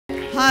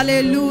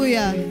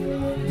Hallelujah.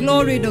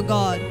 Glory to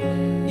God.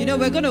 You know,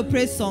 we're going to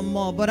pray some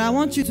more, but I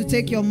want you to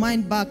take your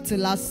mind back to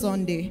last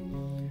Sunday.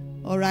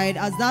 All right,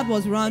 as that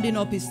was rounding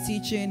up his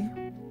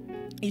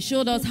teaching, he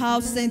showed us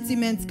how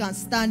sentiments can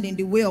stand in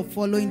the way of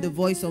following the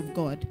voice of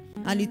God.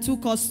 And he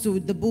took us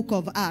to the book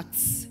of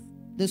Acts,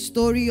 the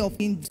story of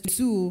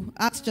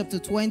Acts chapter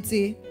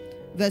 20,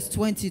 verse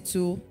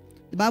 22.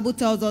 The Bible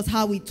tells us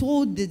how he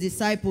told the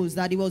disciples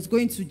that he was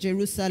going to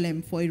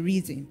Jerusalem for a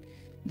reason.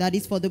 That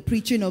is for the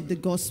preaching of the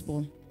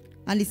gospel.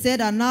 And he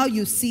said, and now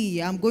you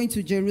see, I'm going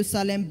to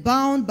Jerusalem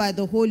bound by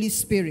the Holy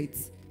Spirit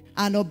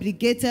and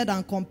obligated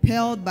and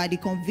compelled by the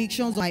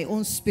convictions of my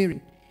own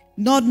spirit,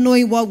 not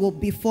knowing what will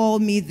befall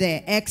me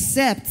there,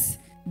 except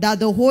that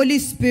the Holy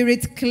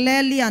Spirit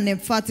clearly and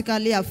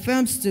emphatically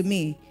affirms to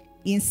me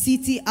in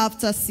city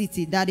after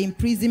city that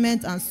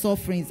imprisonment and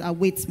sufferings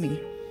await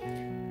me.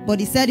 But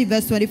he said in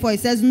verse 24, he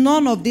says,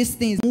 none of these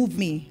things move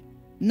me,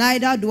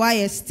 neither do I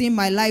esteem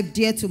my life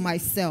dear to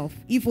myself,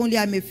 if only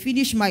I may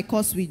finish my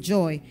course with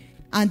joy,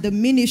 and the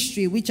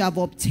ministry which I've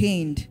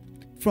obtained,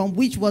 from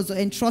which was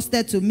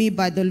entrusted to me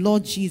by the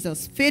Lord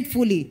Jesus,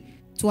 faithfully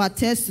to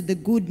attest to the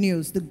good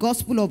news, the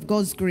gospel of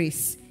God's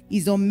grace,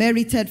 is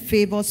unmerited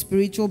favor,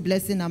 spiritual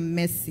blessing, and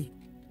mercy.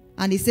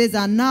 And he says,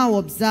 and now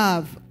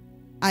observe,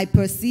 I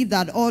perceive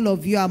that all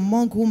of you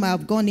among whom I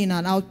have gone in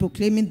and out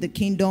proclaiming the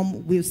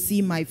kingdom will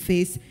see my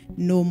face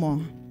no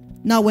more.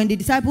 Now, when the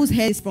disciples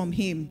heard this from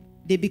him,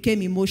 they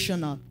became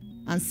emotional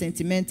and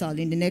sentimental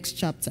in the next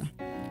chapter.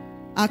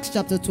 Acts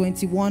chapter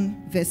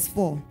 21, verse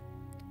 4.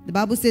 The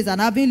Bible says, and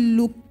having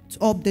looked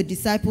up the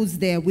disciples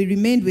there, we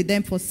remained with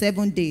them for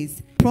 7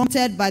 days,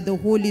 prompted by the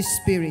Holy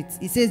Spirit.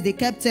 It says they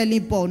kept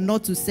telling Paul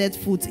not to set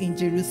foot in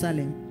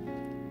Jerusalem.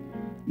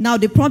 Now,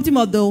 the prompting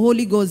of the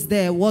Holy Ghost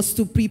there was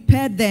to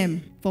prepare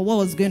them for what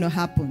was going to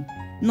happen,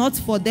 not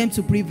for them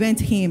to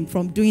prevent him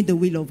from doing the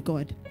will of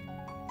God.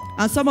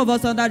 And some of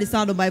us under the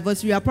sound of my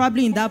voice, we are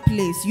probably in that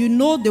place. You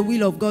know the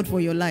will of God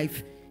for your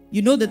life.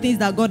 You know the things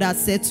that God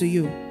has said to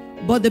you.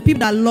 But the people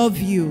that love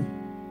you,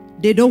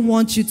 they don't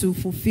want you to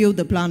fulfill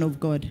the plan of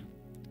God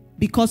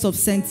because of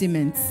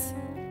sentiments.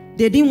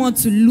 They didn't want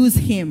to lose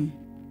him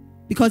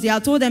because he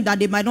had told them that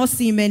they might not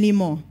see him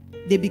anymore.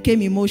 They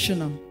became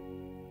emotional.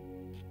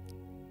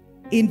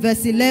 In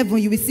verse 11,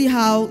 you will see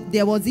how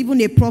there was even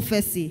a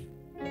prophecy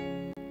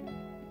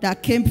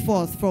that came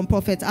forth from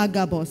prophet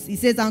Agabus. He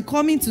says, and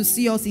coming to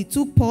see us, he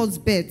took Paul's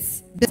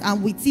beds,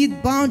 and with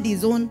it bound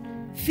his own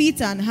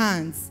feet and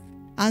hands,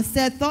 and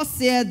said, thus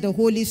saith the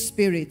Holy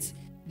Spirit,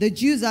 the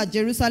Jews at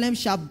Jerusalem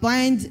shall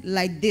bind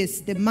like this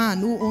the man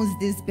who owns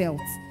this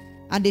belt,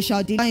 and they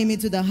shall deliver him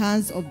into the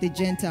hands of the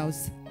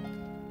Gentiles.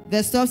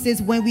 Verse 12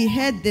 says, when we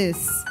heard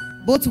this,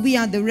 both we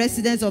and the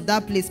residents of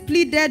that place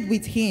pleaded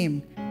with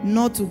him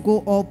not to go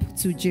up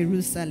to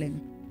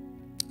Jerusalem.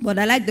 But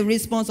I like the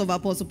response of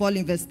Apostle Paul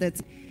in verse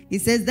 30. He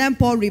says, then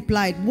Paul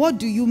replied, what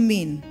do you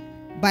mean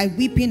by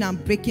weeping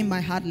and breaking my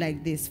heart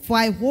like this? For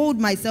I hold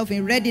myself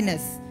in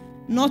readiness,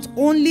 not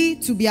only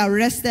to be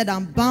arrested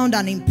and bound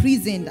and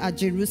imprisoned at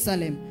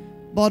Jerusalem,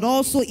 but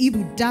also if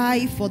you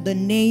die for the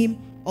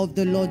name of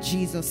the Lord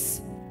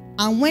Jesus.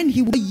 And when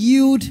he would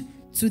yield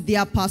to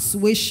their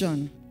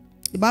persuasion,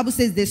 the Bible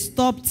says they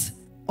stopped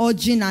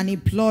urging and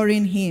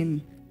imploring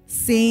him,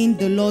 saying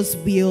the Lord's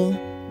will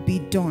be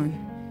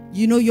done.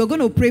 You know, you're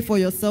going to pray for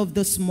yourself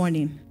this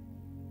morning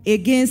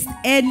against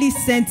any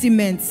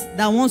sentiments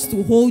that wants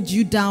to hold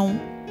you down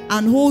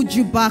and hold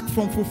you back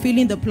from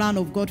fulfilling the plan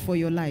of God for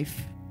your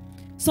life.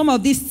 Some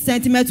of these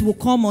sentiments will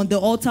come on the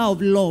altar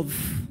of love.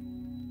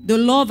 The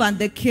love and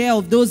the care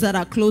of those that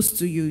are close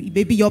to you. It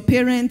may be your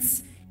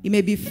parents, it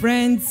may be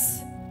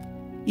friends,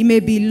 it may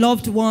be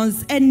loved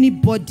ones,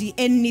 anybody,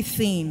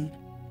 anything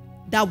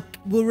that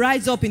will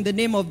rise up in the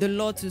name of the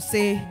Lord to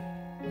say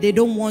they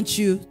don't want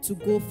you to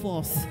go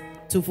forth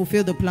to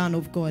fulfill the plan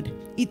of God.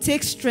 It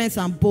takes strength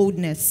and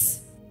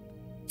boldness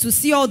to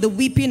see all the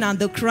weeping and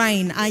the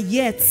crying and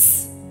yet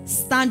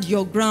stand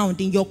your ground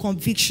in your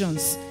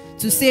convictions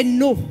to say,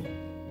 no,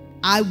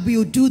 I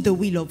will do the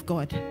will of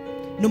God.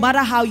 No matter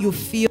how you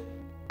feel,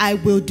 I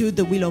will do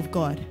the will of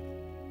God.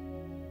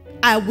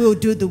 I will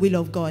do the will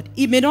of God.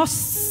 It may not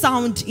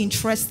sound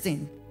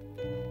interesting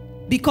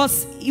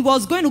because he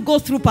was going to go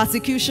through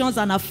persecutions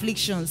and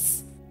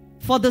afflictions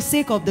for the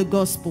sake of the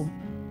gospel.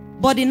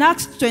 But in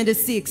Acts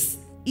 26,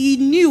 he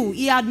knew,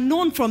 he had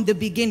known from the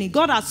beginning,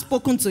 God had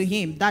spoken to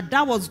him that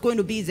that was going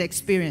to be his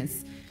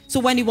experience. So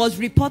when he was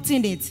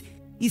reporting it,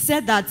 he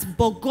said that,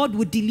 but God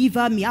would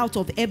deliver me out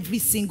of every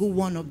single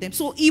one of them.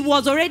 So he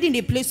was already in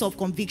a place of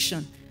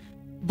conviction.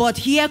 But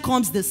here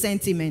comes the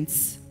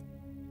sentiments.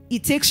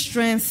 It takes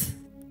strength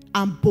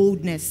and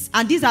boldness.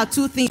 And these are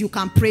two things you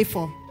can pray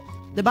for.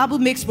 The Bible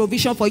makes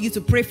provision for you to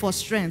pray for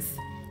strength.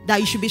 That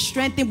you should be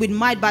strengthened with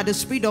might by the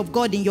Spirit of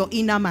God in your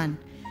inner man.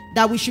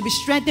 That we should be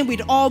strengthened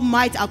with all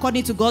might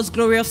according to God's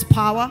glorious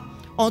power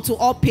unto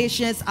all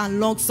patience and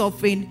long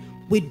suffering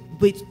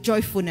with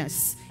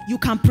joyfulness. You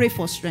can pray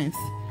for strength.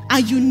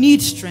 And you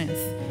need strength.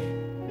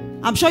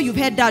 I'm sure you've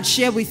heard that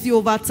share with you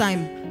over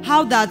time.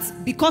 How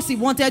that because he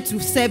wanted to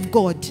serve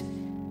God,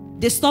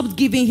 They stopped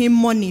giving him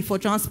money for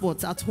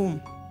transport at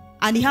home.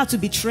 And he had to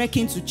be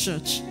trekking to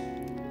church.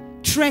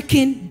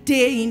 Trekking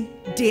day in,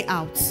 day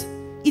out.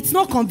 It's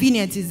not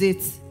convenient, is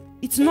it?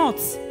 It's not.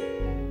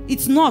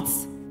 It's not.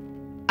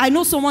 I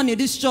know someone in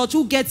this church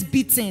who gets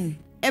beaten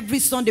every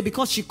Sunday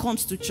because she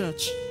comes to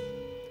church.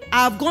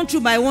 I have gone through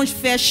my own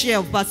fair share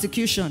of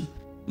persecution.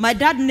 My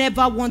dad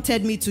never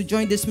wanted me to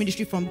join this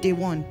ministry from day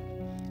one.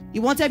 He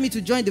wanted me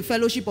to join the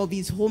fellowship of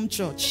his home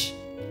church.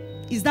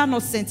 Is that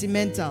not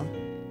sentimental?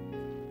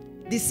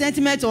 The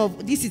sentiment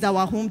of this is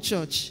our home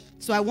church,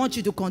 so I want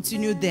you to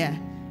continue there.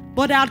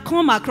 But I had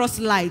come across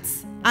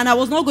lights, and I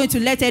was not going to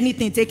let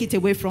anything take it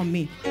away from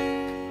me.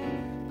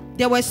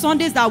 There were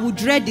Sundays that I would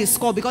dread this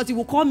call because he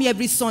would call me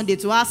every Sunday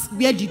to ask,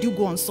 where did you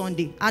go on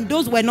Sunday? And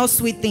those were not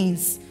sweet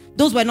things.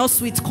 Those were not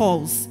sweet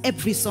calls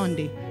every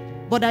Sunday.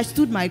 But I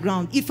stood my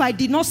ground. If I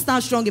did not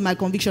stand strong in my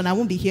conviction, I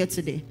won't be here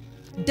today.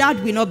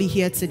 Dad will not be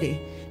here today.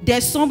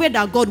 There's somewhere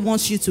that God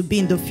wants you to be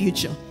in the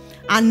future.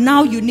 And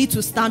now you need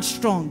to stand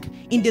strong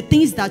in the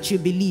things that you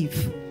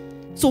believe.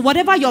 So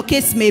whatever your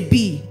case may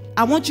be,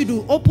 I want you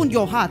to open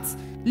your heart,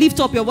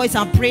 lift up your voice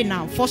and pray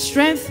now for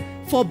strength,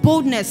 for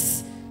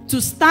boldness, to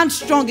stand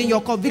strong in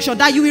your conviction,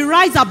 that you will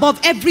rise above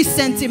every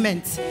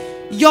sentiment.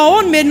 Your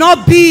own may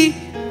not be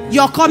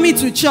your coming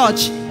to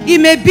church. It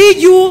may be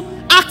you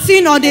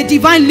acting on a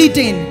divine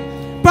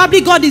leading.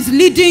 Probably God is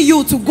leading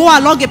you to go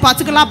along a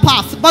particular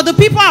path, but the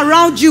people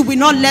around you will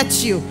not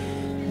let you.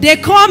 They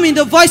come in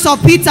the voice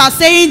of Peter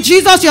saying,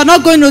 Jesus, you're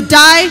not going to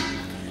die,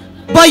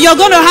 but you're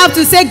going to have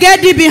to say,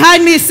 get thee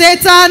behind me,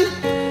 Satan.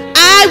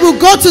 I will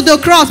go to the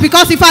cross,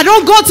 because if I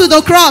don't go to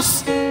the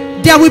cross,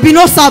 there will be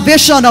no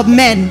salvation of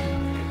men.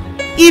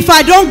 If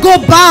I don't go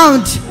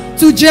bound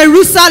to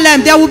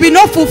Jerusalem, there will be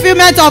no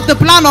fulfillment of the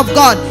plan of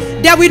God.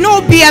 There will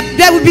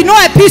be no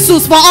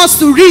epistles for us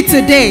to read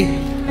today.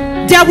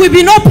 There will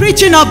be no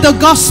preaching of the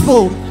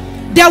gospel.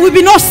 There will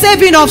be no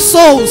saving of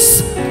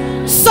souls.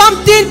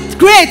 Something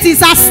great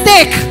is at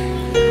stake,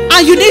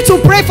 and you need to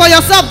pray for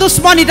yourself this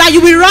morning that you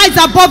will rise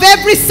above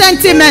every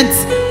sentiment.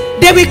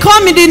 They will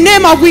come in the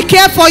name of we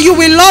care for you,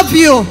 we love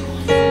you.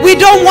 We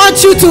don't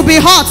want you to be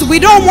hurt. We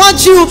don't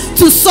want you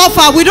to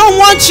suffer. We don't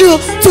want you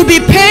to be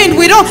pained.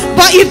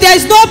 But if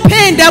there's no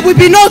pain, there will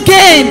be no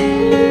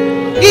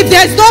gain. If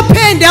there's no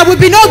pain, there will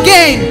be no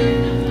gain.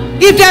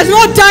 If there's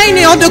no dying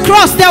on the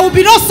cross, there will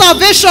be no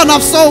salvation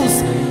of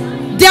souls.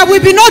 There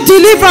will be no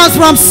deliverance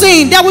from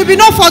sin. There will be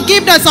no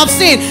forgiveness of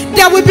sin.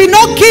 There will be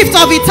no gift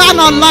of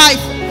eternal life.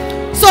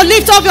 So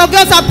lift up your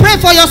voice and pray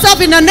for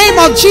yourself in the name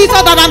of Jesus,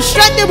 that I'm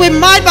strengthened with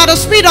might by the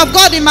Spirit of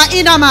God in my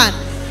inner man.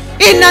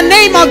 In the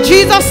name of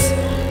Jesus,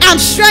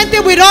 I'm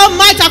strengthened with all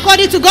might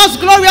according to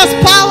God's glorious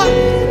power,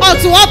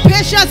 unto all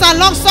patience and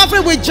long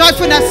suffering with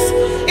joyfulness.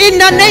 In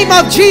the name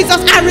of Jesus,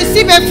 I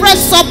receive a fresh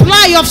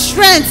supply of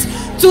strength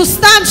to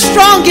stand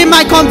strong in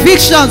my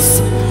convictions,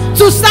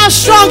 to stand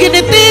strong in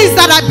the things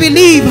that I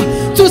believe,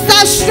 to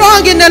stand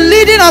strong in the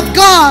leading of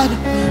God,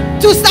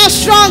 to stand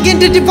strong in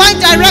the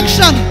divine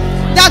direction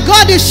that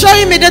God is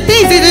showing me, the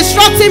things He's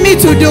instructing me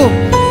to do.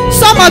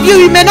 Some of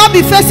you may not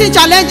be facing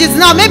challenges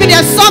now. Maybe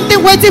there's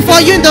something waiting for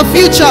you in the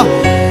future.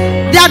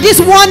 That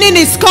this warning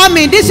is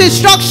coming, this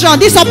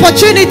instruction, this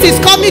opportunity is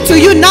coming to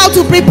you now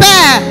to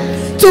prepare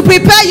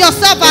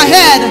yourself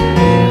ahead,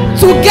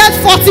 to get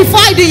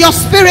fortified in your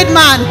spirit,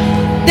 man.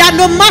 That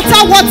no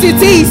matter what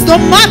it is,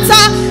 no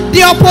matter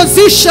the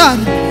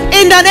opposition,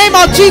 in the name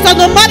of Jesus,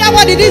 no matter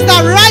what it is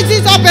that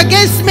rises up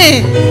against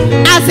me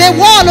as a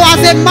wall or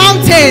as a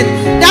mountain,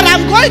 that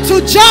I'm going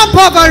to jump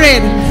over it,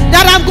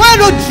 that I'm going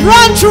to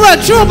run through a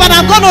troop, but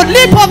I'm going to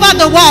leap over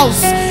the walls.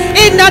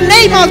 In the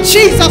name of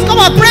Jesus.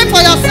 Come on, pray for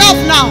yourself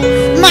now.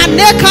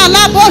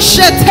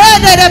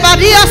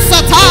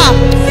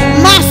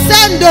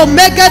 Masendo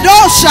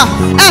megadosha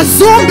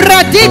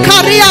azumbra di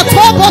caria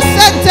tobo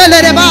sentele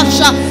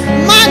rebasha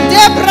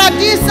mande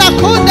bradisa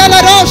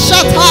kundele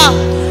roshata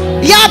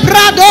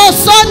yabrado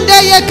sonde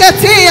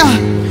yeketia.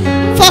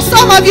 For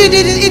some of you,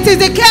 it is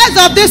the cares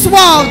of this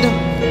world,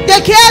 the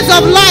cares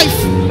of life,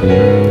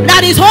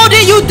 that is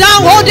holding you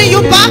down, holding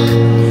you back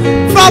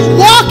from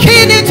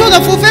walking into the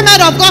fulfillment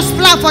of God's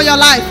plan for your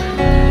life.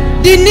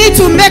 The need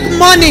to make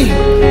money,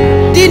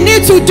 the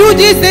need to do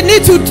this, the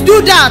need to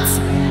do that.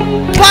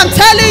 But I'm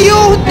telling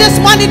you this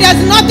morning,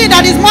 there's nothing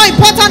that is more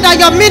important than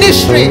your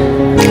ministry.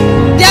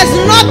 There's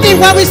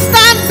nothing. When we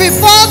stand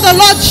before the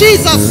Lord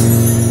Jesus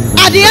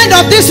at the end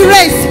of this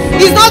race,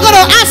 He's not going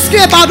to ask you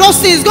about those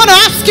things. He's going to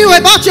ask you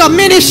about your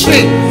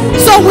ministry.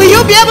 So will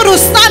you be able to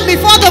stand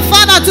before the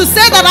Father to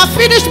say that I've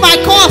finished my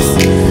course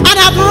and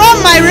I've run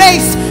my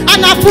race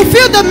and I've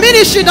fulfilled the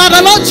ministry that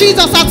the Lord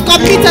Jesus has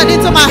committed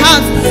into my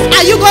hands?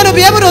 Are you going to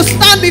be able to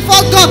stand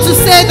before God to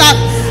say that?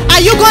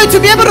 Are you going to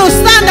be able to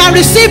stand and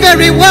receive a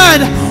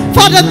reward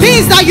for the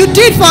things that you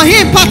did for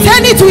Him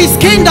pertaining to His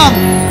kingdom?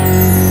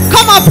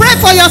 Come on, pray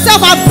for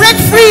yourself and break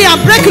free and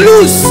break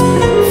loose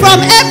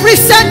from every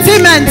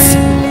sentiment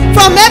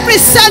from every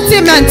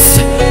sentiment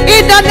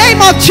in the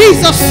name of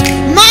Jesus.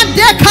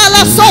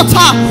 Mandekala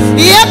sota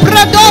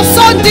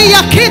yebredoso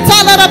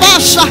diakita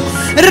larabasha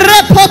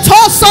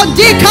repotoso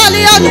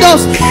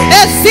dikaliandos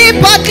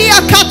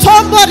ezibadia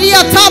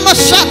katomboria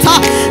tamashata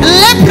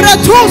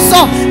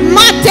lepretuso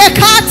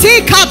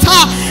matekati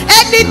kata.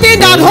 Anything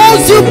that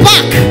holds you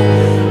back,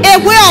 a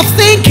way of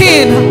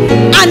thinking,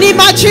 an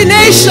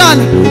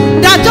imagination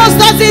that just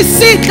doesn't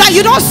see, that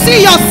you don't see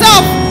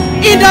yourself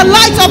in the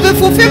light of the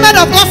fulfillment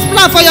of God's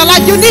plan for your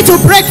life, you need to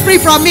break free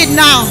from it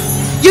now.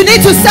 You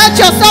need to set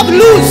yourself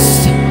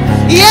loose.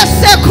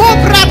 Yes,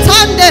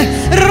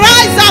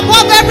 rise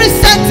above every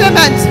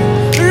sentiment.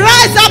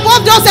 Rise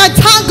above those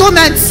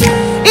entanglements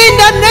in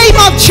the name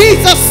of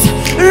Jesus.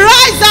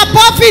 Rise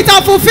above it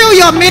and fulfill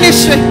your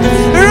ministry.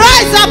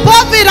 Rise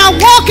above it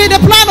and walk in the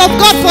plan of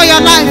God for your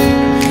life.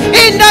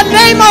 In the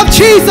name of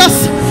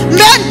Jesus.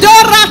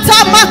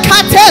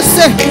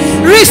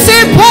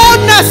 Receive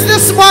boldness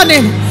this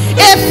morning.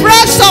 A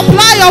fresh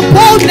supply of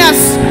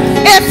boldness.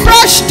 A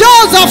fresh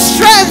dose of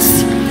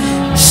strength.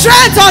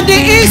 Strength on the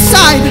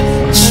inside.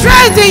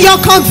 Strength in your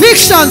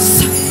convictions.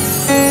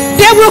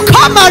 They will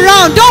come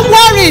around. Don't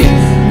worry.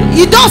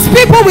 Those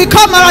people will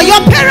come around.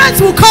 Your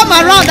parents will come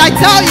around, I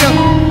tell you.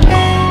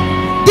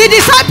 The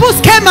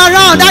disciples came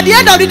around. At the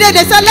end of the day,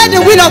 they said, let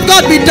the will of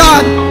God be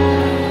done.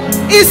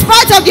 In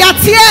spite of their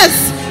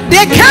tears,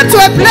 they came to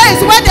a place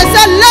where they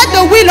said, let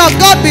the will of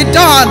God be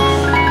done.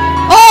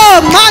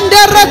 Oh,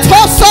 mandere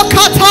toso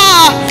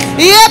kata,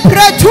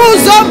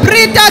 yepretuzo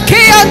brida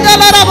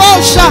kiandela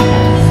rabosha,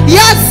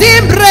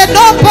 yazimbre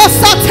nombo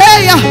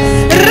sateya,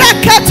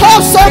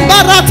 reketoso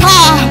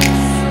barata.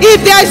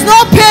 If there is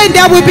no pain,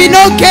 there will be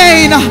no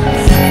gain.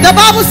 The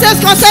Bible says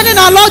concerning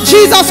our Lord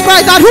Jesus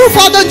Christ that who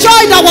for the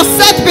joy that was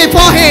set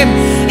before him,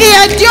 he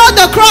endured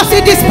the cross,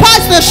 he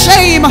despised the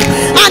shame,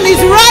 and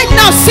is right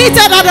now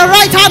seated at the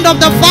right hand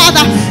of the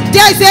Father.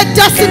 There is a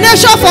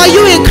destination for you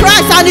in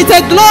Christ, and it's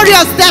a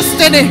glorious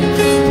destiny.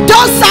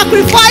 Don't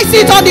sacrifice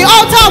it on the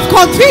altar of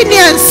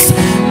convenience.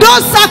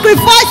 Don't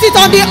sacrifice it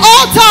on the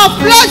altar of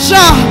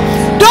pleasure.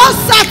 Don't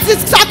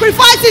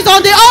sacrifice it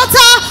on the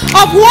altar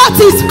of what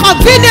is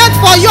convenient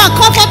for you and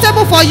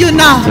comfortable for you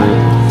now.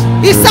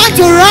 It's time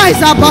to rise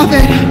above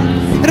it.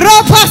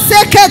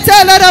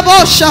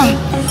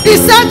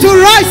 It's time to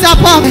rise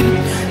above it.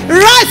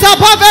 Rise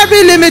above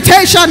every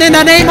limitation in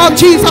the name of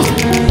Jesus.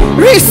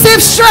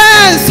 Receive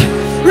strength.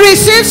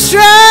 Receive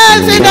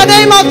strength in the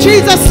name of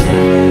Jesus.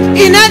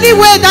 In any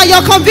way that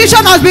your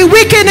conviction has been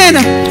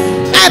weakening,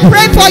 I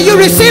pray for you,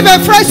 receive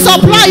a fresh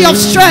supply of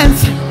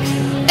strength.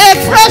 A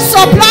fresh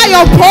supply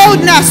of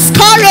boldness,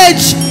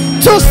 courage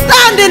to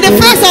stand in the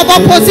face of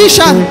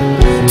opposition,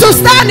 to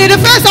stand in the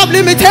face of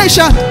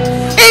limitation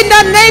in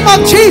the name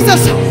of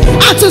Jesus,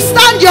 and to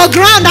stand your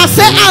ground and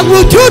say, I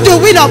will do the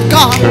will of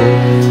God.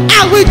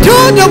 I will do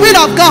the will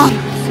of God.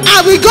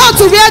 I will go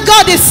to where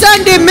God is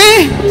sending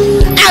me.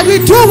 I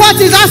will do what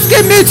he's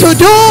asking me to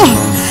do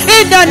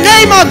in the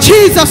name of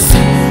Jesus.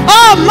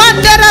 Oh,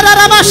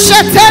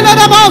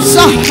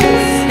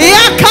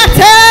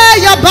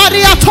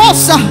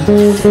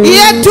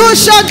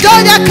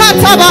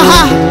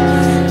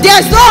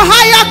 there's no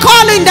higher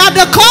calling than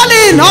the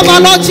calling of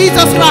our Lord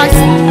Jesus Christ.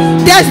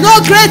 There's no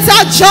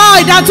greater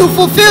joy than to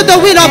fulfill the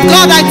will of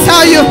God, I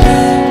tell you.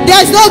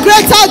 There's no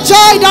greater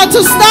joy than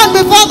to stand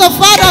before the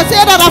Father and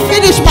say that I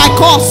finished my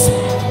course.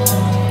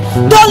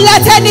 Don't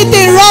let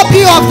anything rob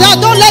you of that.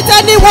 Don't let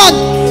anyone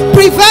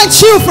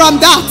prevent you from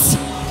that.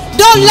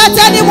 Don't let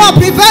anyone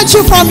prevent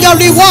you from your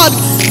reward.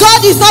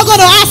 God is not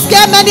going to ask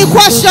him any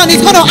question.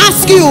 He's going to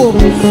ask you.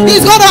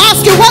 He's going to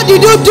ask you, what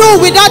did you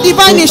do with that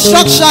divine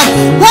instruction?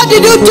 What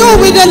did you do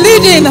with the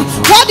leading?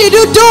 What did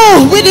you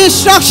do with the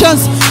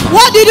instructions?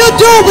 What did you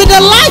do with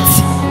the light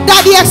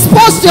that he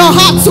exposed your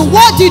heart to?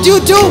 What did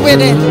you do with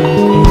it?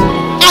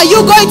 Are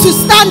you going to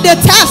stand the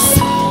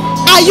test?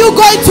 Are you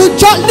going to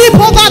leap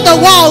over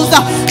the walls?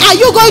 Are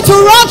you going to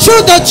run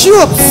through the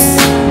troops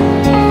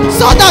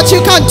so that you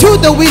can do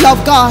the will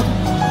of God?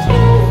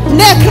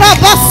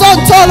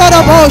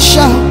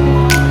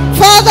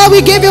 Father,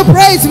 we give you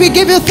praise, we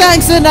give you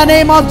thanks in the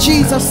name of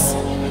Jesus.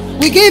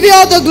 We give you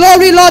all the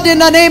glory, Lord, in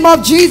the name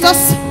of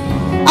Jesus.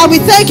 And we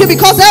thank you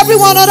because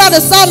everyone under the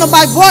sound of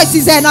my voice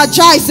is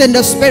energized in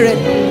the spirit.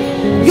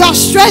 You are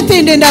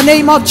strengthened in the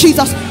name of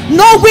Jesus.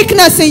 No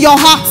weakness in your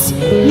heart,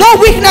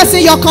 no weakness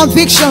in your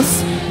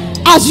convictions.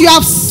 As you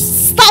have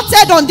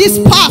started on this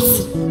path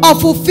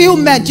of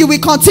fulfillment, you will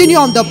continue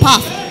on the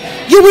path.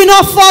 You will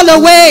not fall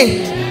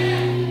away.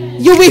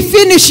 You will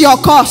finish your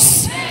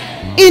course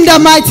in the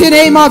mighty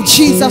name of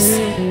Jesus.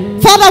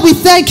 Father, we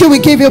thank you, we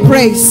give you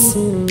praise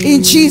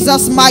in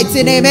Jesus'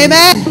 mighty name.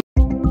 Amen.